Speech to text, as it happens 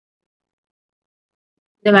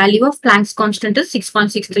The value of Planck's constant is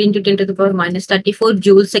 6.63 into 10 to the power minus 34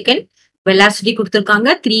 joule second. Velocity கொடுத்திருக்காங்க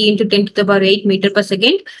 3 into 10 to the power 8 meter per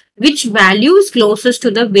second. Which value is closest to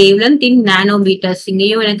the wavelength in nanometers?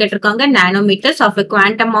 இங்கேயும் என்ன கேட்டிருக்காங்க nanometers of a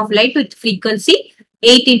quantum of light with frequency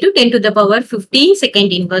 8 into 10 to the power 15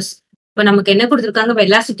 second inverse. இப்போ நமக்கு என்ன கொடுத்திருக்காங்க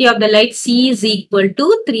velocity of the light c is equal to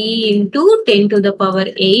 3 into 10 to the power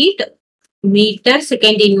 8 meter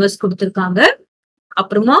second inverse கொடுத்திருக்காங்க.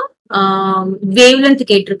 அப்புறமா wavelength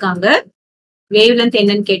கேட்டிருக்காங்க. wavelength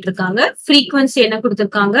என்னன்னு கேட்டிருக்காங்க. frequency என்ன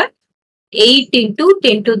கொடுத்திருக்காங்க 8 into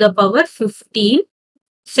 10 to the power 15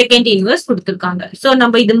 second inverse கொடுத்திருக்காங்க. So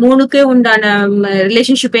நம்ம இது மூணுக்கு உண்டான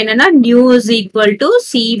ரிலேஷன்ஷிப் என்னன்னா nu is equal to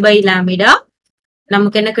c by lambda.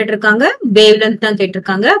 நமக்கு என்ன கேட்டிருக்காங்க wavelength தான்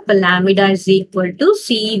கேட்டிருக்காங்க. அப்ப lambda is equal to c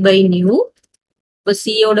by nu. இப்போ c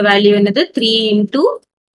ஓட வேல்யூ என்னது 3 into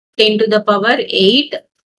 10 to the power 8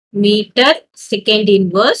 meter second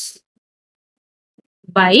inverse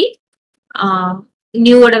by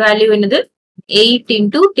nu ஓட வேல்யூ என்னது 8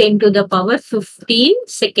 into 10 to the power 15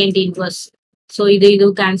 second inverse. So இது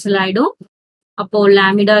cancel ஆயிடும். அப்போ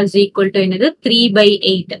lambda is equal to என்னது 3 by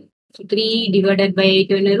 8. So 3 divided by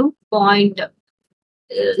 8 என்ன வரும்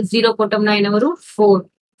 0 போட்டோம்னா என்ன வரும்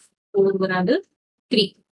 4 வராது 3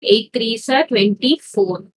 8 3s are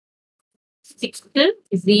 24 6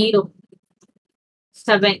 0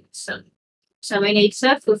 7 8s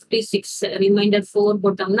are 56 remainder 4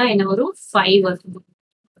 போட்டோம்னா என்ன வரும் 5 வரும்.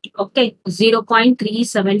 Okay,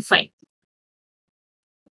 0.375.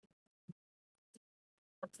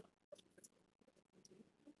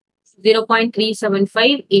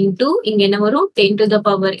 into இங்க என்ன வரும் 10 to the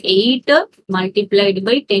power 8 multiplied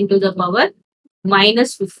by 10 to the power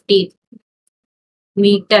minus 15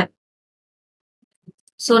 meter.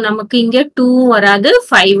 So நமக்கு இங்க 2 வராது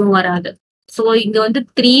 5 வராது. So இங்க வந்து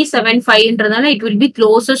 375ன்றதால it will be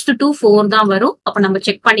closest to 4 தான் வரும். அப்ப நம்ம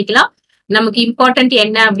செக் பண்ணிக்கலாம். நமக்கு இம்பார்ட்டன்ட்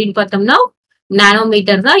என்ன அப்படின்னு பார்த்தோம்னா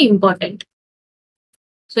நானோமீட்டர் தான் இம்பார்ட்டன்ட்.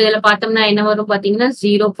 ஸோ இதில் பார்த்தோம்னா என்ன வரும் பார்த்தீங்கன்னா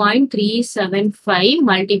 0.375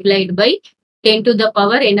 multiplied by 10 to the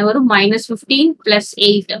power என்ன வரும் minus 15 plus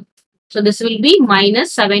 8. So this will be minus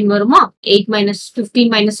 7 வருமா 8 minus 15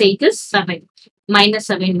 minus 8 is 7 minus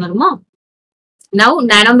 7 வருமா. நவ்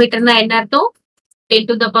நானோமீட்டர்னா என்ன அர்த்தம் 10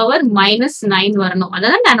 to the பவர் minus 9 வரணும்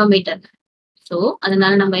அதான் நானோமீட்டர். ஸோ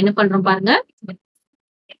அதனால நம்ம என்ன பண்றோம் பாருங்க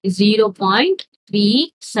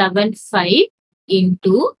 0.375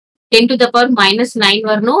 into 10 to the power minus 9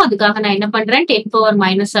 வரணும். அதுக்காக நான் என்ன பண்றேன் 10 power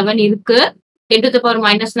minus 7 இருக்கு 10 to the power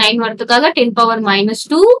minus 9 வரதுக்காக 10 power minus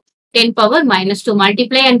 2 10 power minus 2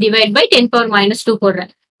 multiply and divide by 10 power minus 2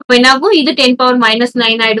 போடுறேன். அப்ப என்ன ஆகும் இது 10 power minus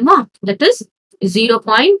 9 ஆயிடுமா. that is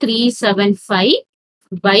 0.375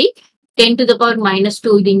 by 10 to the power minus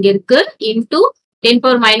 2 இது இங்க இருக்கு into 10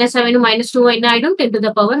 power minus 7 minus 2 என்ன ஆயிடும் 10 to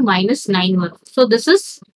the power minus 9 வரும். so this is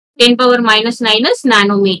 10 power minus 9 is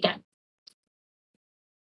nanometer.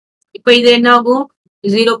 இப்போ இது என்ன ஆகும்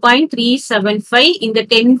 0.375 இந்த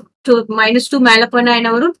 10 to minus 2 மேல போனா என்ன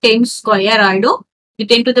வரும் 10 ஸ்கொயர் ஆயிடும்.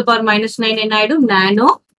 10 to the power minus 9 என்ன ஆயிடும் நானோ.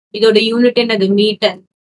 இதோட யூனிட் என்னது மீட்டர்.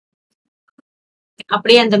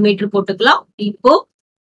 அப்படியே அந்த மீட்டர் போட்டுக்கலாம். இப்போ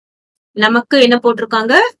நமக்கு என்ன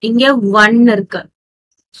போட்டிருக்காங்க இங்க 1 இருக்கு.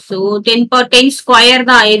 சோ 10 ஸ்கொயர்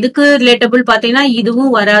தான் எதுக்கு ரிலேட்டபிள் பாத்தீங்கன்னா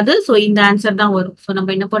இதுவும் வராது. சோ இந்த ஆன்சர் தான் வரும். சோ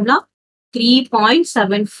நம்ம என்ன பண்ணலாம்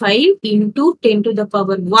 3.75 into 10 to the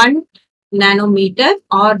power 1 nanometer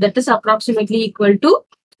or that is approximately equal to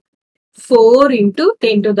 4 into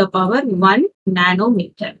 10 to the power 1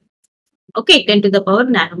 nanometer. Okay, 10 to the power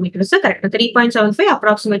nanometer is correct. 3.75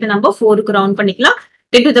 approximate number 4 க்கு round பண்ணிக்கலாம்.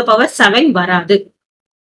 10 to the power 7 வராது.